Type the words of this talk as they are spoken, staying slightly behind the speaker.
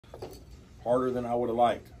harder than I would have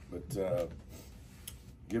liked, but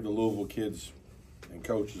give the Louisville kids and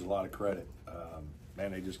coaches a lot of credit.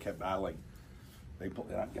 Man, they just kept battling. I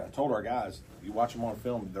told our guys, you watch them on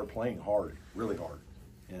film, they're playing hard, really hard.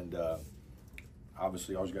 And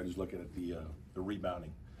obviously, all you got to do is look at the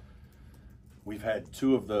rebounding. We've had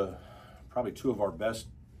probably two of our best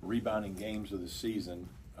rebounding games of the season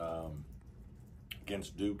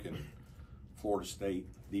against Duke and Florida State,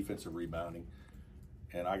 defensive rebounding.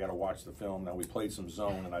 And I got to watch the film. Now, we played some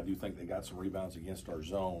zone, and I do think they got some rebounds against our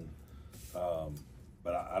zone.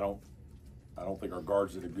 But I don't think our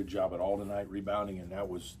guards did a good job at all tonight rebounding, and that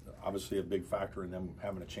was obviously a big factor in them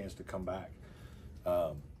having a chance to come back.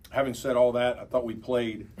 Having said all that, I thought we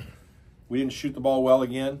didn't shoot the ball well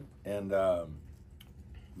again, and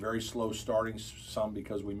very slow starting, some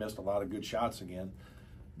because we missed a lot of good shots again.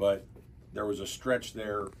 But there was a stretch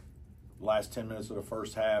there, last 10 minutes of the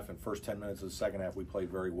first half and first 10 minutes of the second half, we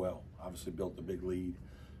played very well. Obviously built the big lead.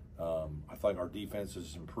 I think our defense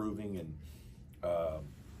is improving, and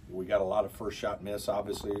we got a lot of first shot miss,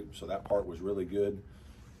 obviously, so that part was really good.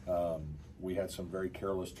 We had some very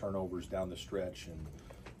careless turnovers down the stretch,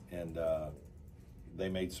 and they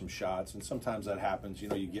made some shots, and sometimes that happens. You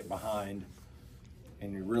know, you get behind,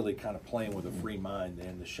 and you're really kind of playing with a free mind,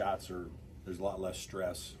 and the shots there's a lot less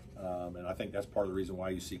stress. And I think that's part of the reason why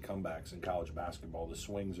you see comebacks in college basketball. The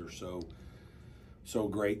swings are so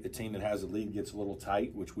great. The team that has the lead gets a little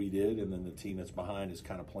tight, which we did, and then the team that's behind is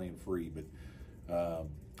kind of playing free. But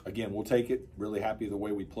again, we'll take it. Really happy the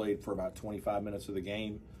way we played for about 25 minutes of the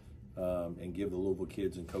game, and give the Louisville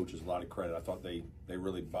kids and coaches a lot of credit. I thought they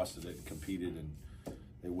really busted it and competed, and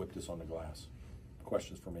they whipped us on the glass.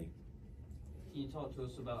 Questions for me? Can you talk to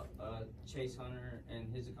us about Chase Hunter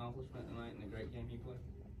and his accomplishment tonight and the great game he played?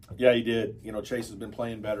 Yeah, he did. You know, Chase has been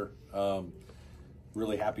playing better.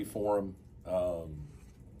 Really happy for him.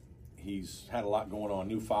 He's had a lot going on.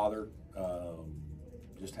 New father,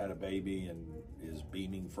 just had a baby and is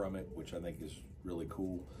beaming from it, which I think is really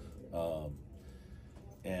cool. But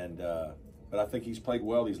I think he's played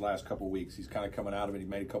well these last couple of weeks. He's kind of coming out of it. He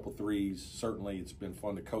made a couple threes. Certainly, it's been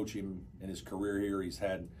fun to coach him in his career here. He's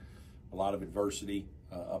had a lot of adversity,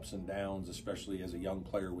 ups and downs, especially as a young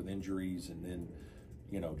player with injuries, and then,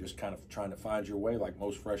 you know, just kind of trying to find your way like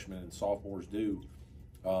most freshmen and sophomores do.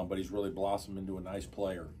 But he's really blossomed into a nice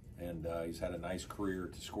player, and he's had a nice career.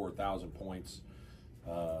 To score 1,000 points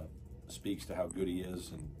speaks to how good he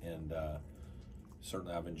is, and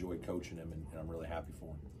certainly I've enjoyed coaching him, and I'm really happy for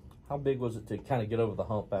him. How big was it to kind of get over the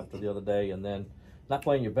hump after the other day, and then not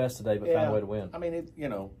playing your best today, but find a way to win? I mean,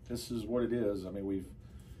 this is what it is. I mean, we've,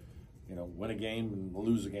 win a game and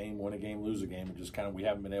lose a game, win a game, lose a game, and just kind of we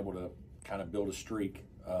haven't been able to kind of build a streak.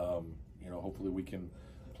 Hopefully we can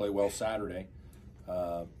play well Saturday.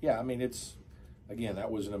 I mean,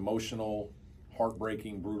 that was an emotional,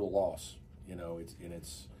 heartbreaking, brutal loss.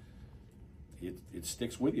 It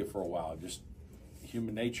sticks with you for a while, just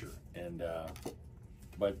human nature. And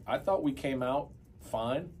but I thought we came out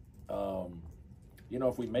fine.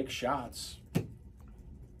 If we make shots,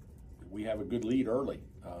 we have a good lead early.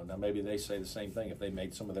 Now maybe they say the same thing. If they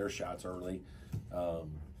made some of their shots early, the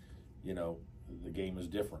game is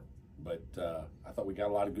different. But I thought we got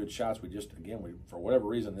a lot of good shots. We just, for whatever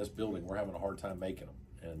reason, this building, we're having a hard time making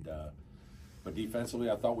them. But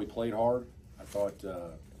defensively, I thought we played hard. I thought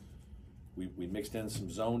we mixed in some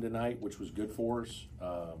zone tonight, which was good for us.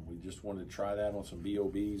 We just wanted to try that on some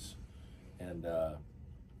BOBs. And,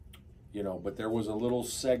 but there was a little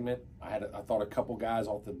segment. I thought a couple guys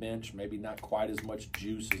off the bench, maybe not quite as much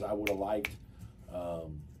juice as I would have liked.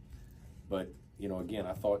 But,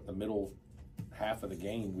 I thought the middle half of the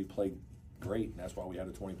game we played great, and that's why we had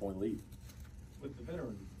a 20-point lead. With the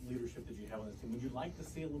veteran leadership that you have on this team, would you like to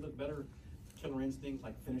see a little bit better killer instinct,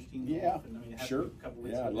 like finish teams off? And, sure.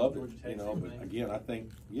 I love it. But again, I think,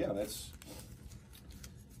 that's,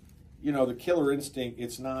 the killer instinct,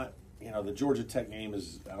 it's not, the Georgia Tech game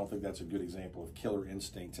is, I don't think that's a good example of killer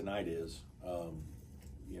instinct. Tonight is.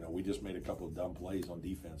 We just made a couple of dumb plays on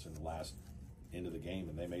defense in the last end of the game,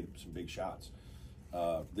 and they made some big shots.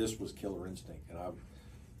 This was killer instinct, and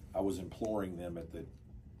I was imploring them at the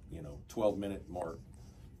 12-minute mark,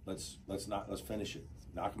 let's finish it,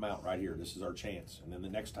 knock them out right here, this is our chance. And then the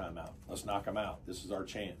next time out, let's knock them out, this is our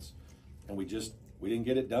chance. And we didn't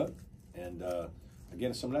get it done. And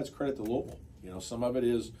again, some of that's credit to Louisville. Some of it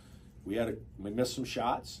is we missed some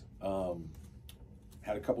shots,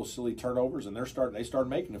 had a couple of silly turnovers, and they started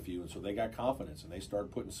making a few, and so they got confidence, and they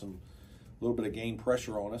started putting a little bit of game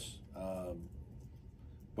pressure on us.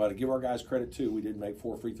 But to give our guys credit too, we did make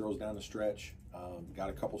 4 free throws down the stretch, got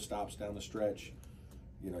a couple stops down the stretch.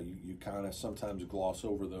 You kind of sometimes gloss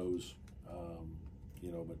over those.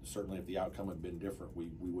 You know, but certainly if the outcome had been different, we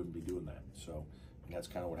wouldn't be doing that. So, and that's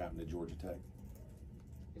kind of what happened to Georgia Tech.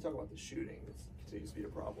 You talk about the shooting, it continues to be a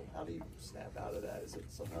problem. How do you snap out of that? Is it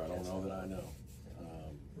something? I don't know that I know.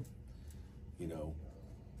 You know,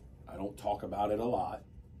 I don't talk about it a lot.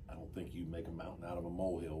 I don't think you make a mountain out of a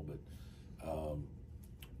molehill, but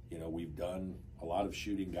you know, we've done a lot of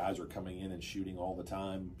shooting. Guys are coming in and shooting all the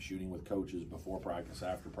time, shooting with coaches before practice,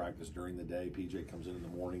 after practice, during the day. PJ comes in the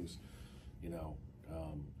mornings, you know.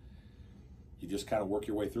 You just kind of work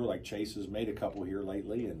your way through. Like Chase has made a couple here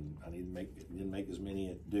lately, and I didn't make as many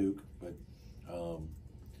at Duke, but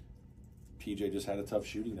PJ just had a tough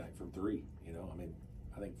shooting night from three. You know, I mean,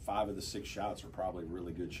 I think 5 of the 6 shots are probably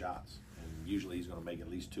really good shots, and usually he's going to make at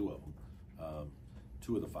least 2 of them,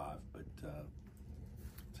 2 of the 5. But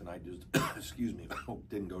tonight just, excuse me,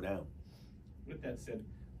 didn't go down. With that said,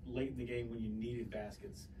 late in the game when you needed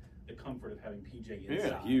baskets, the comfort of having PJ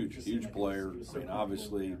inside. Yeah, huge player. I mean,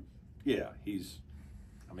 obviously, yeah, he's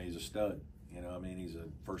a stud. You know, I mean, he's a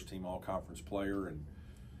first-team all-conference player, and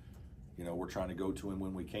you know, we're trying to go to him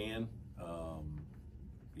when we can.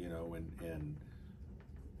 You know, and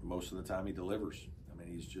most of the time he delivers. I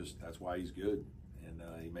mean, that's why he's good, and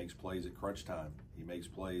he makes plays at crunch time. He makes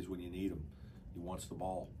plays when you need him. He wants the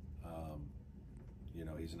ball. You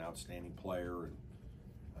know, he's an outstanding player, and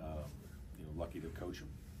you know, lucky to coach him.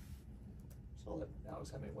 So that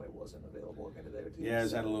Alex Hemingway wasn't available again today. Yeah,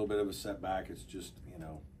 he's had a little bit of a setback. It's just, you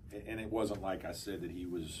know, and it wasn't like I said that he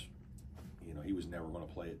was, you know, he was never going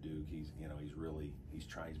to play at Duke. He's, you know, he's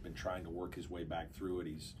been trying to work his way back through it.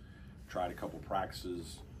 He's tried a couple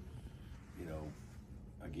practices. You know,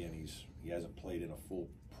 again, he hasn't played in a full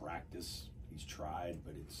practice. He's tried,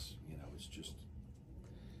 but it's, you know, it's just,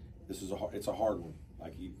 it's a hard one.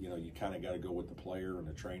 Like, you know, you kind of got to go with the player and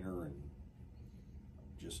the trainer, and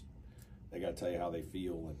just, they got to tell you how they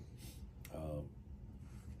feel, and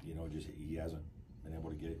you know, just he hasn't been able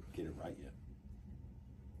to get it right yet.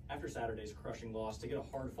 After Saturday's crushing loss, to get a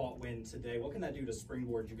hard-fought win today, what can that do to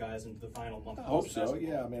springboard you guys into the final month? I hope so.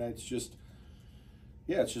 Yeah, I mean, it's just,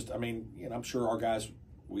 I mean, you know, I'm sure our guys,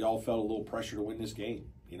 we all felt a little pressure to win this game.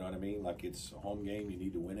 You know what I mean? Like, it's a home game, you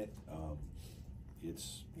need to win it.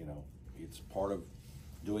 It's, you know, it's part of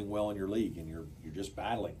doing well in your league, and you're just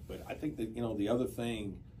battling. But I think that, you know, the other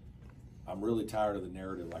thing, I'm really tired of the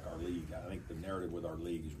narrative, like our league. I think the narrative with our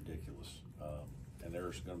league is ridiculous. And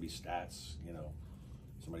there's going to be stats, you know.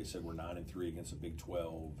 Somebody said we're 9-3 against the Big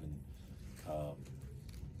 12, and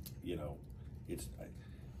you know,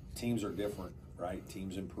 teams are different, right?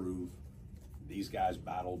 Teams improve. These guys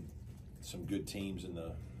battled some good teams in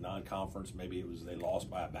the non-conference. Maybe it was they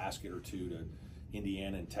lost by a basket or 2 to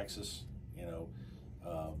Indiana and Texas. You know,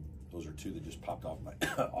 those are 2 that just popped off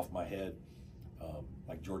my head.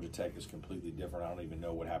 Like Georgia Tech is completely different. I don't even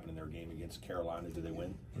know what happened in their game against Carolina. Did they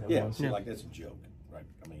win? Yeah. See, like, that's a joke, right?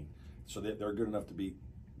 I mean, so they're good enough to beat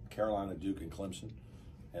Carolina, Duke, and Clemson,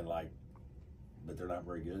 and but they're not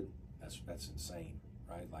very good. That's insane,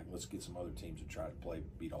 right? Like, let's get some other teams to try to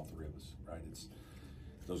beat all 3 of us, right?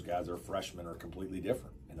 Those guys, their freshmen are completely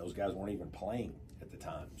different, and those guys weren't even playing at the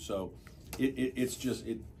time. So it's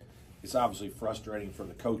obviously frustrating for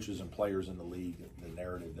the coaches and players in the league, the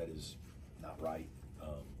narrative that is not right.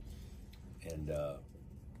 And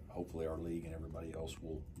hopefully our league and everybody else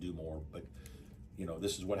will do more. But, you know,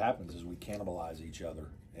 this is what happens, is we cannibalize each other.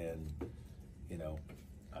 And, you know,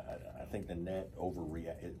 I think the net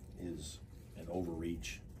is an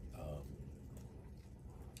overreach,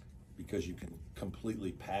 because you can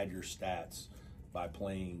completely pad your stats by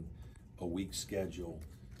playing a weak schedule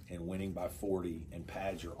and winning by 40, and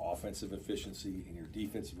pad your offensive efficiency and your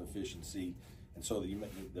defensive efficiency. And so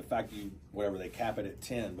the fact they cap it at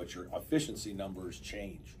 10, but your efficiency numbers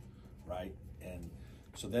change, right? And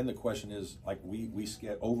so then the question is, like, we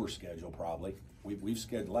overschedule probably. We've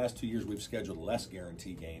scheduled, the last 2 years we've scheduled less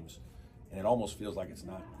guarantee games, and it almost feels like it's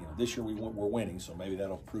not, you know, this year we're winning, so maybe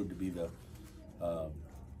that'll prove to be the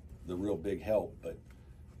real big help. But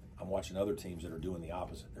I'm watching other teams that are doing the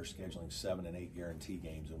opposite. They're scheduling 7 and 8 guarantee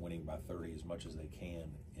games and winning by 30 as much as they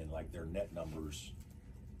can, and like their net numbers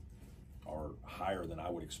are higher than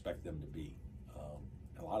I would expect them to be.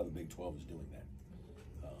 A lot of the Big 12 is doing that.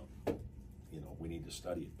 You know, we need to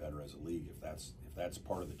study it better as a league. If that's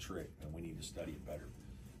part of the trick, then we need to study it better,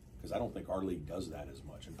 because I don't think our league does that as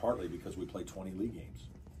much, and partly because we play 20 league games.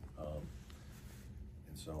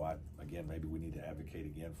 And so maybe we need to advocate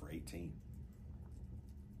again for 18.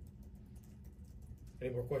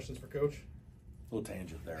 Any more questions for Coach? A little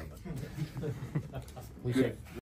tangent there, but We